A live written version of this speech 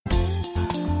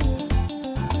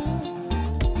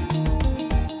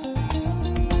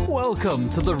Welcome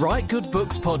to the Write Good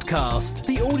Books podcast,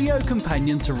 the audio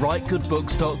companion to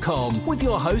WriteGoodBooks.com, with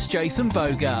your host Jason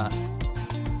Bogart.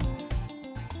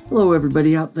 Hello,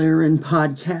 everybody out there in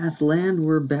podcast land.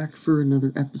 We're back for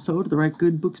another episode of the Write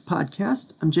Good Books podcast.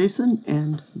 I'm Jason,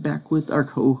 and back with our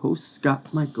co-host,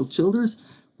 Scott Michael Childers.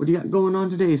 What do you got going on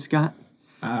today, Scott?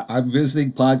 I'm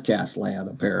visiting podcast land,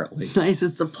 apparently. Nice,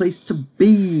 it's the place to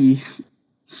be.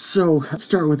 So, let's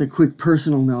start with a quick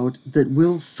personal note that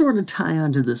will sort of tie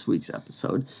onto this week's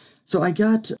episode. So, I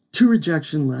got 2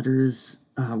 rejection letters,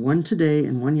 one today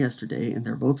and one yesterday, and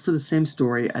they're both for the same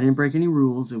story. I didn't break any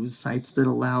rules. It was sites that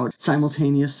allowed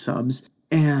simultaneous subs.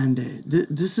 And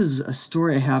this is a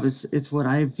story I have. It's what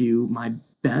I view my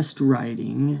best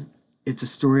writing. It's a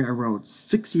story I wrote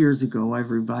 6 years ago.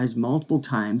 I've revised multiple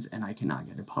times, and I cannot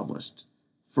get it published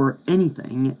for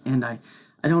anything. And I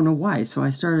don't know why. So I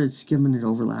started skimming it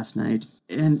over last night,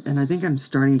 and I think I'm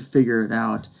starting to figure it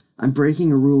out. I'm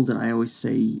breaking a rule that I always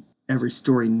say every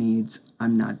story needs.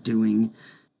 I'm not doing.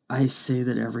 I say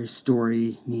that every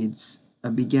story needs a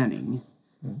beginning.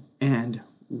 And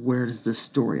where does this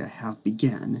story I have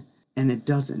begin? And it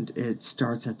doesn't. It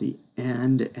starts at the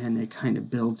end, and it kind of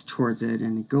builds towards it,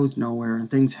 and it goes nowhere, and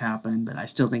things happen, but I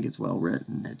still think it's well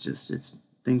written. It's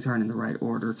things aren't in the right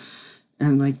order.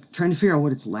 And like trying to figure out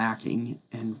what it's lacking,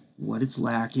 and what it's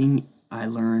lacking, I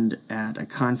learned at a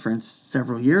conference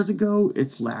several years ago.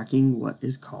 It's lacking what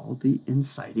is called the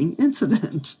inciting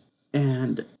incident.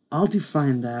 And I'll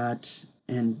define that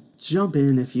and jump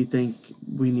in if you think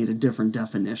we need a different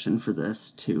definition for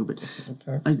this too. But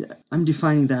okay. I'm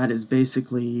defining that as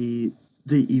basically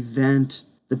the event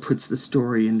that puts the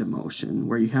story into motion,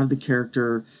 where you have the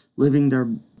character living their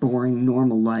boring,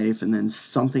 normal life, and then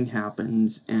something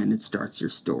happens, and it starts your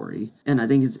story. And I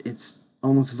think it's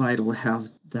almost vital to have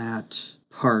that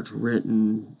part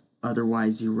written.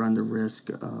 Otherwise, you run the risk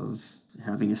of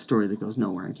having a story that goes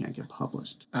nowhere and can't get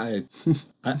published. I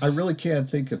really can't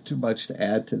think of too much to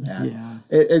add to that. Yeah.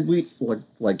 And we,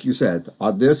 like you said,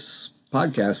 on this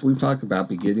podcast, we've talked about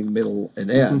beginning, middle,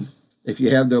 and end. Mm-hmm. If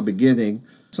you have no beginning,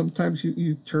 sometimes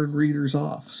you turn readers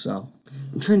off, so...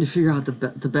 I'm trying to figure out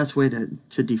the best way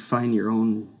to define your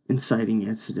own inciting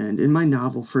incident. In my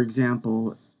novel, for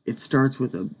example, it starts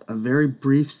with a very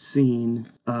brief scene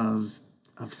of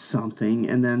something,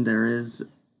 and then there is,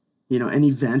 an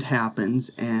event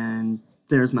happens, and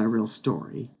there's my real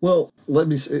story. Well, let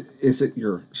me say, is it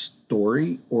your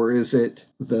story, or is it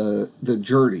the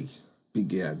journey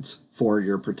begins for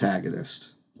your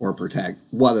protagonist, or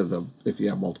one of them, if you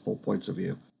have multiple points of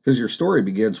view? Because your story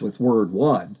begins with word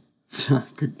 1.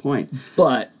 Good point.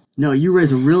 But no, you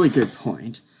raise a really good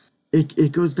point.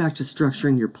 It goes back to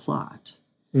structuring your plot,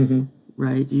 mm-hmm.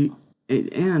 right?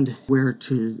 And where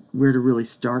to really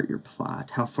start your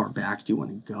plot. How far back do you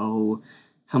want to go?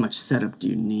 How much setup do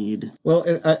you need? Well,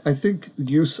 I think the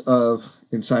use of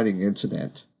inciting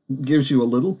incident gives you a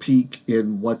little peek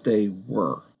in what they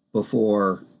were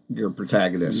before your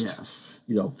protagonist. Yes.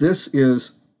 This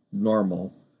is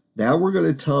normal. Now we're going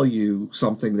to tell you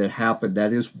something that happened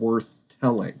that is worth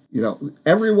telling.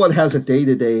 Everyone has a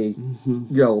day-to-day,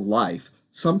 life.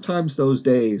 Sometimes those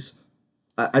days,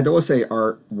 I don't want to say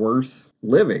aren't worth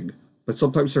living, but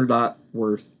sometimes they're not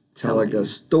worth telling a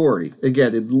story.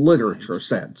 Again, in literature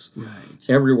sense. Right.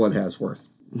 Everyone has worth.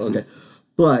 Okay.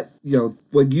 But,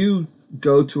 when you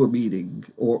go to a meeting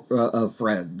or of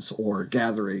friends or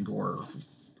gathering or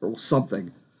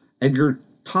something, and you're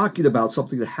talking about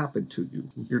something that happened to you.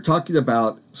 You're talking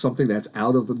about something that's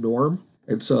out of the norm.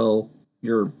 And so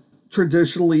your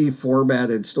traditionally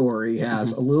formatted story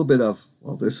has a little bit of,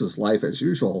 well, this is life as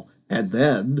usual, and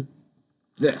then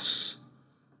this.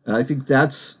 And I think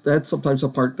that's sometimes a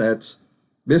part that's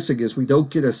missing, is we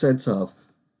don't get a sense of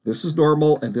this is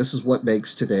normal and this is what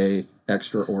makes today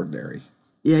extraordinary.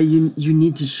 Yeah, you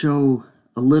need to show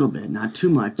a little bit, not too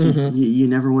much. Mm-hmm. You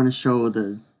never want to show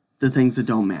the things that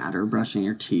don't matter, brushing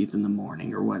your teeth in the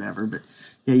morning or whatever. But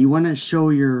yeah, you want to show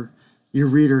your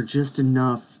reader just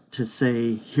enough to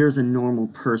say, here's a normal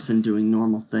person doing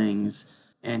normal things,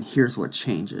 and here's what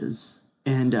changes.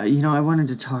 And, I wanted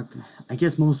to talk, I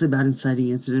guess, mostly about inciting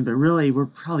incident, but really we're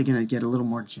probably going to get a little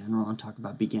more general and talk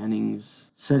about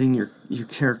beginnings, setting your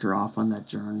character off on that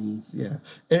journey. Yeah.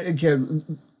 And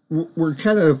again, we're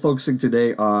kind of focusing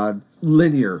today on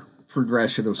linear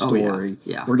progression of story. Oh,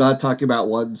 yeah. We're not talking about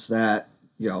ones that,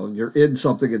 you're in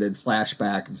something and then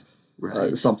flashback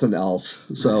something else.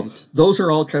 So those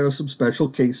are all kind of some special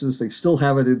cases. They still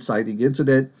have an inciting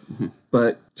incident. Mm-hmm.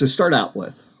 But to start out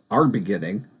with, our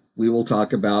beginning, we will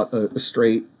talk about a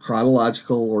straight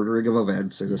chronological ordering of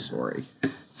events in a story.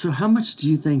 So how much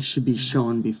do you think should be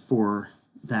shown before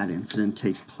that incident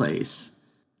takes place?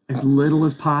 as little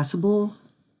as possible,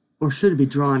 or should it be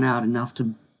drawn out enough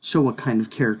to show what kind of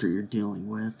character you're dealing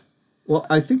with? Well,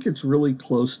 I think it's really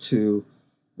close to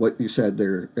what you said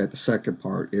there at the second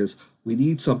part is we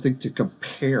need something to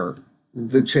compare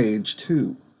the change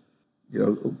to. You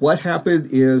know, what happened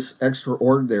is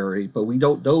extraordinary, but we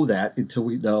don't know that until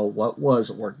we know what was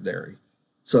ordinary.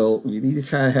 So you need to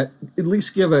kind of at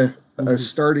least give a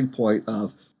starting point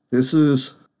of this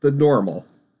is the normal.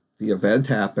 The event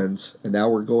happens, and now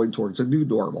we're going towards a new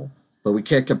normal. But we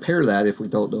can't compare that if we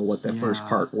don't know what that first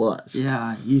part was.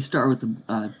 Yeah, you start with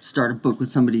start a book with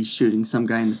somebody shooting some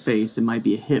guy in the face. It might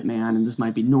be a hitman, and this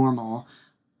might be normal,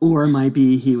 or it might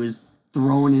be he was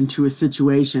thrown into a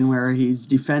situation where he's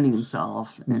defending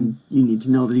himself, and you need to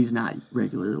know that he's not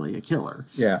regularly a killer.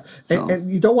 Yeah, so.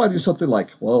 And you don't want to do something like,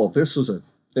 well, this was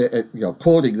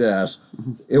quoting this,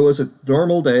 it was a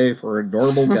normal day for a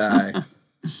normal guy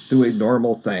doing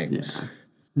normal things. Yeah.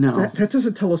 No. That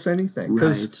doesn't tell us anything.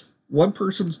 Because one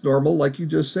person's normal, like you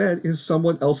just said, is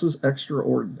someone else's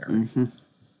extraordinary.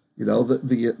 You know,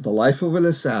 the life of an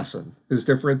assassin is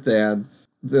different than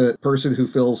the person who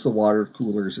fills the water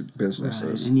coolers at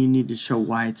businesses. Right. And you need to show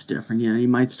why it's different. You know, you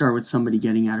might start with somebody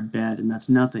getting out of bed, and that's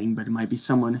nothing, but it might be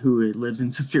someone who lives in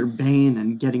severe pain,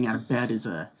 and getting out of bed is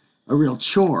a real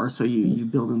chore, so you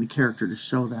build in the character to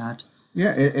show that.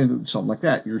 Yeah, and something like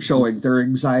that. You're showing their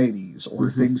anxieties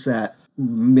or things that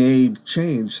may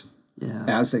change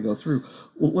as they go through.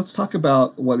 Well, let's talk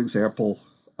about one example,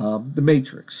 The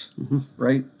Matrix,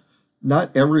 right?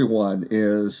 Not everyone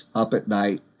is up at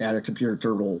night at a computer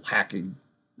terminal hacking,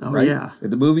 right? Yeah. In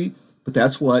the movie, but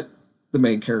that's what the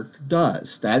main character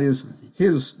does. That is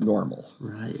his normal.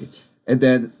 Right. And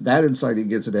then that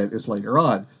inciting incident is later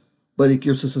on, but it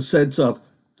gives us a sense of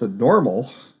the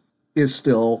normal is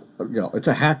still, it's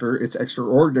a hacker. It's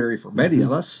extraordinary for many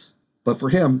of us, but for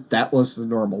him, that was the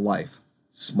normal life.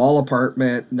 Small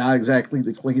apartment, not exactly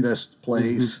the cleanest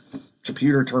place,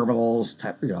 computer terminals,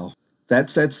 that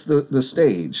sets the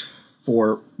stage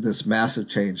for this massive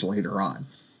change later on.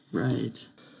 Right.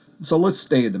 So let's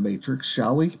stay in the Matrix,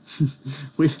 shall we?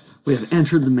 we have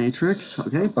entered the Matrix.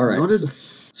 Okay. All right. Noted.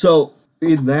 So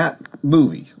in that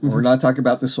movie, we're not talking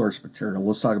about the source material.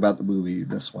 Let's talk about the movie,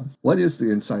 this one. What is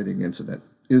the inciting incident?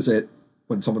 Is it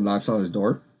when someone knocks on his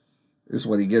door? Is it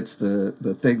when he gets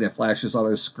the thing that flashes on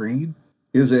his screen?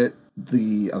 Is it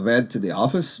the event in the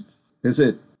office? Is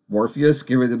it Morpheus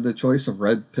giving him the choice of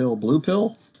red pill, blue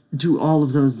pill? Do all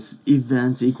of those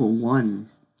events equal one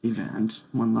event,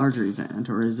 one larger event,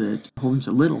 or is it a whole bunch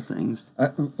of little things?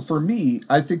 For me,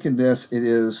 I think in this, it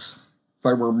is, if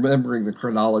I'm remembering the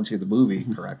chronology of the movie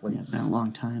correctly. Yeah, been a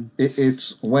long time.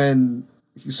 It's when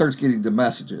he starts getting the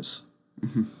messages.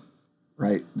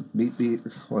 Right?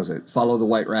 What was it? Follow the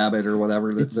white rabbit or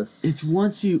whatever. It's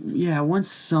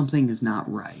once something is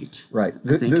not right. Right.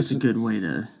 I think it's a good way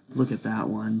to look at that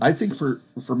one. I think for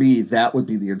me, that would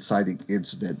be the inciting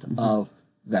incident of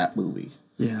that movie.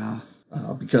 Yeah.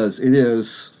 Because it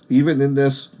is, even in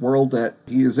this world that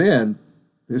he is in,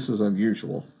 this is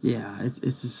unusual. Yeah,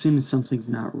 it's as soon as something's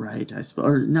not right, I suppose.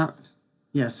 Or not,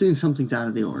 as soon as something's out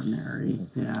of the ordinary.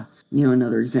 Yeah. You know,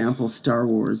 another example, Star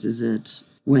Wars, is it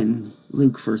when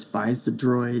Luke first buys the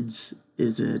droids?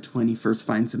 Is it when he first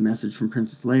finds the message from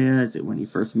Princess Leia? Is it when he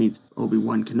first meets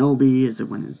Obi-Wan Kenobi? Is it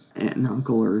when his aunt and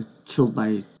uncle are killed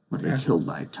by, killed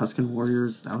by Tusken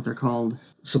warriors? Is that what they're called?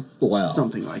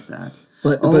 Something like that.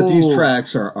 But these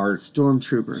tracks are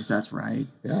stormtroopers. That's right.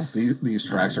 Yeah, these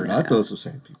tracks are not those of the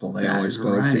same people. They always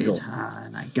go and single.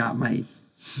 And I got my.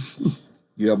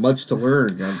 You have much to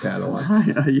learn, young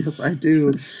Padawan. Yes, I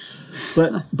do.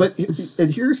 But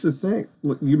and here's the thing.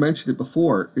 You mentioned it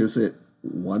before. Is it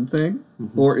one thing,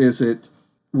 or is it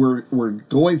we're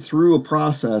going through a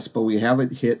process, but we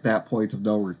haven't hit that point of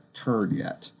no return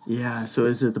yet? Yeah. So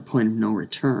is it the point of no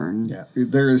return? Yeah.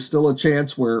 There is still a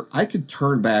chance where I could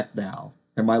turn back now,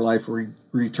 and my life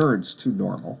returns to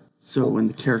normal. So when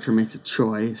the character makes a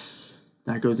choice,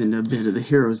 that goes into a bit of the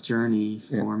hero's journey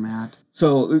format.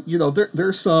 So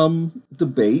there's some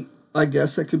debate, I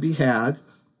guess, that could be had.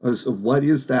 As what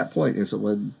is that point? Is it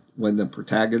when the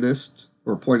protagonist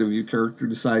or point of view character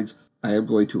decides I am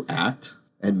going to act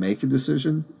and make a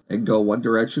decision and go one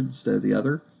direction instead of the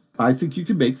other? I think you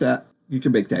can make that. You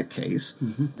can make that case,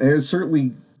 and it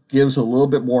certainly gives a little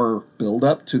bit more build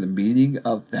up to the meaning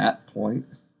of that point.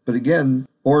 But again,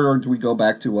 or do we go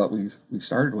back to what we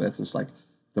started with? It's like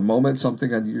the moment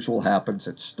something unusual happens,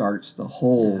 it starts the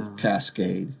whole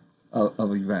cascade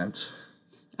of events.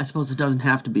 I suppose it doesn't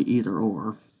have to be either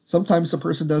or. Sometimes the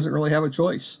person doesn't really have a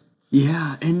choice.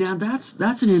 Yeah, and now that's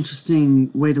an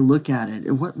interesting way to look at it.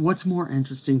 What's more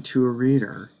interesting to a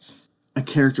reader? a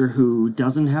character who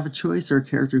doesn't have a choice or a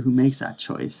character who makes that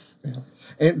choice. Yeah.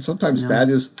 And sometimes that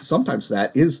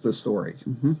is the story.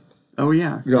 Mm-hmm. Oh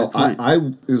yeah.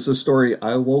 I is a story.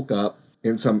 I woke up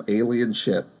in some alien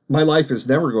ship. My life is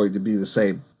never going to be the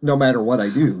same, no matter what I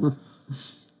do.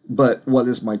 But what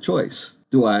is my choice?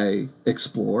 Do I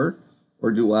explore,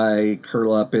 or do I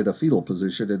curl up in a fetal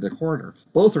position in the corner?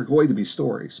 Both are going to be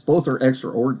stories. Both are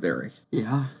extraordinary.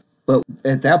 Yeah. But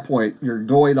at that point, you're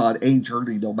going on a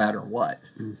journey no matter what.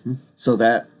 Mm-hmm. So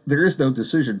that there is no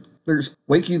decision. There's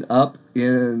waking up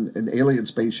in an alien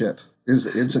spaceship is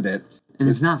the incident. And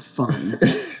it's not fun.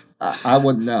 I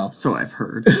wouldn't know. So I've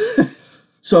heard.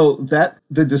 So that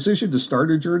the decision to start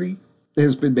a journey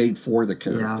has been made for the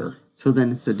character. Yeah. So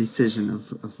then it's the decision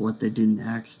of what they do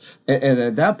next. And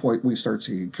at that point, we start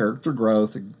seeing character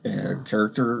growth and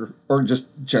character, or just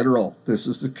general, this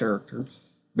is the character.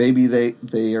 Maybe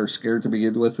they are scared to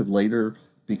begin with and later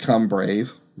become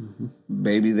brave. Mm-hmm.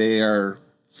 Maybe they are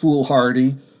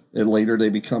foolhardy and later they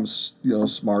become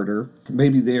smarter.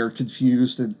 Maybe they are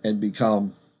confused and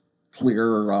become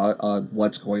clearer on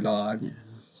what's going on. Yeah.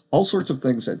 All sorts of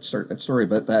things that start that story.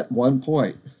 But at one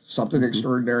point, something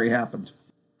extraordinary happened.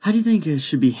 How do you think it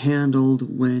should be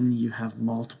handled when you have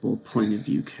multiple point of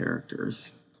view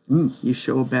characters? You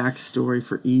show a backstory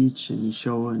for each, and you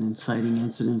show an inciting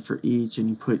incident for each, and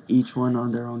you put each one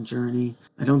on their own journey.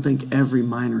 I don't think every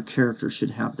minor character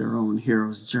should have their own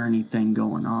hero's journey thing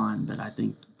going on, but I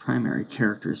think primary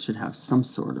characters should have some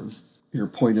sort of your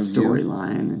point of view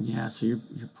storyline, and so your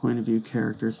point of view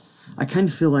characters. I kind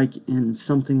of feel like in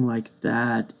something like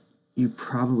that, you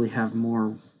probably have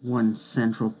more one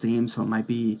central theme, so it might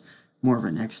be more of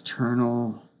an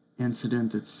external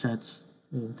incident that sets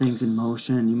things in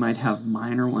motion. You might have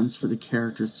minor ones for the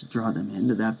characters to draw them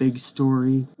into that big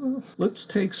story. Let's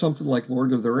take something like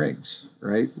Lord of the Rings,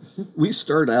 right? We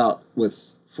start out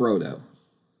with Frodo,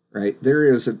 right? There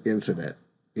is an incident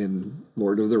in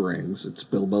Lord of the Rings. It's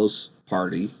Bilbo's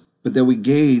party. But then we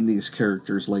gain these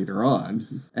characters later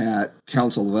on at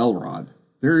Council of Elrond.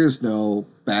 There is no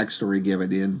backstory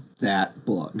given in that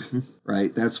book,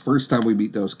 right? That's the first time we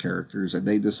meet those characters, and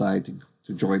they decide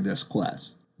to join this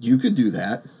quest. You could do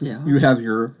that. Yeah. You have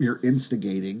your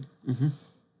instigating,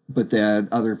 but then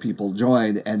other people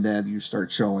join, and then you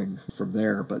start showing from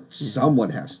there. But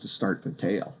someone has to start the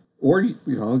tale. Or,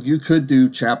 you could do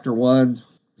chapter 1,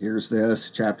 here's this,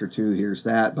 chapter 2, here's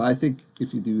that. But I think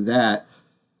if you do that,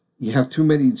 you have too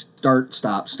many start,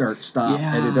 stop,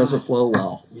 and it doesn't flow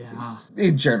well. Yeah.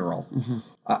 In general.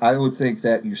 I would think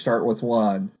that you start with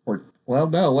one,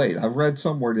 I've read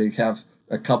somewhere they have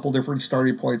a couple different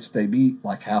starting points. They meet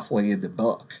like halfway in the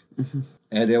book.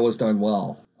 And it was done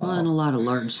well. Well, and a lot of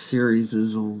large series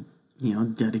will,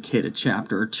 dedicate a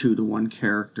chapter or two to one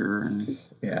character. And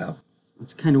yeah.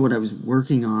 That's kind of what I was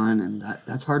working on, and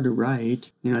that's hard to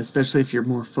write. Especially if you're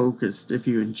more focused, if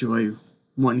you enjoy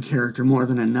one character more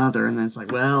than another, and then it's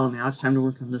like, well, now it's time to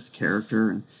work on this character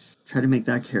and try to make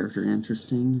that character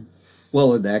interesting.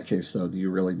 Well, in that case, though, do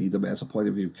you really need them as a point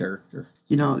of view character?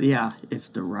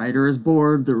 If the writer is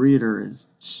bored, the reader is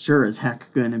sure as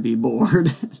heck going to be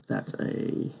bored. That's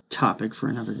a topic for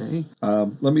another day.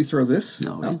 Let me throw this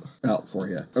out for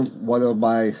you. One of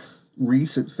my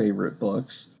recent favorite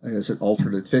books is an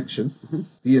alternate fiction.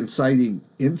 The Inciting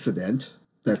Incident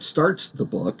that starts the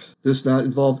book does not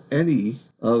involve any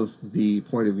of the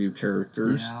point of view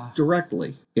characters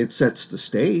directly. It sets the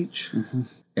stage,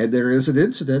 and there is an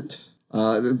incident.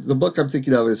 The book I'm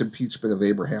thinking of is Impeachment of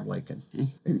Abraham Lincoln.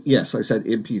 And yes, I said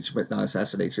impeachment, not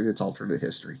assassination. It's alternate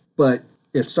history. But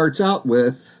it starts out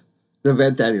with an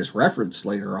event that is referenced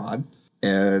later on,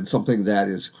 and something that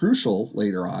is crucial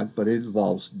later on, but it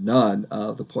involves none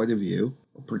of the point of view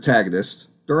of protagonists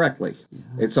directly.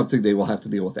 It's something they will have to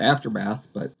deal with aftermath,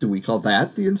 but do we call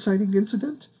that the inciting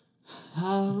incident?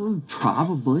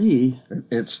 Probably.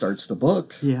 It starts the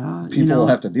book. Yeah. People will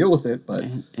have to deal with it, but...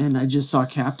 And I just saw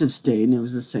Captive State, and it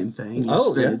was the same thing.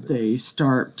 They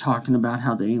start talking about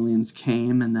how the aliens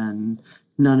came, and then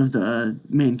none of the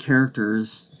main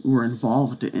characters were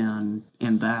involved in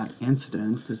that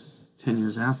incident. This 10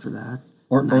 years after that.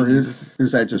 Or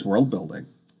is that just world building?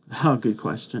 Oh, good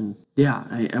question. Yeah,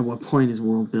 at what point is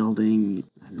world building?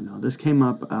 I don't know. This came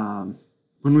up when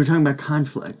we were talking about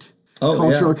conflict.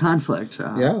 Cultural conflict.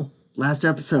 Last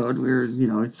episode, we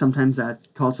were, sometimes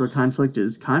that cultural conflict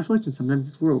is conflict and sometimes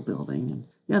it's world building.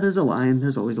 And there's a line.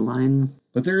 There's always a line.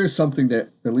 But there is something that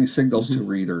at least signals to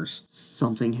readers.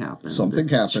 Something happened.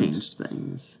 Changed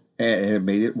things. And it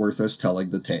made it worth us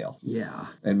telling the tale. Yeah.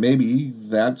 And maybe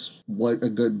that's what a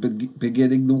good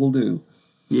beginning will do.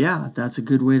 Yeah, that's a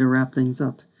good way to wrap things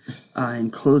up.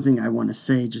 In closing, I want to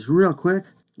say just real quick,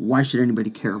 why should anybody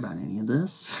care about any of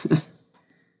this?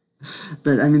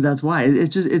 But I mean, that's why.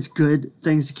 It's good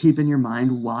things to keep in your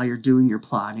mind while you're doing your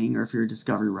plotting, or if you're a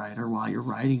discovery writer, while you're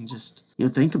writing, just,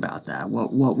 think about that.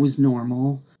 What was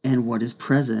normal and what is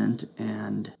present,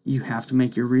 and you have to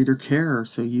make your reader care,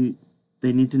 so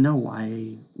they need to know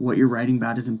why what you're writing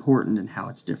about is important, and how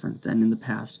it's different than in the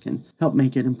past can help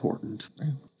make it important.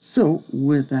 So,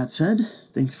 with that said,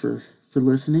 thanks for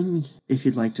listening. If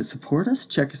you'd like to support us,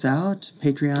 check us out,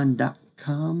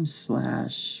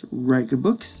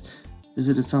 patreon.com/writegoodbooks.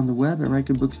 Visit us on the web at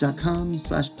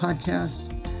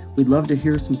writegoodbooks.com/podcast. We'd love to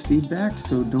hear some feedback,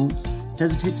 so don't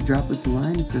hesitate to drop us a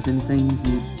line if there's anything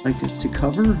you'd like us to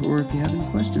cover, or if you have any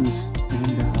questions.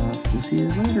 And we'll see you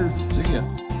later. See ya.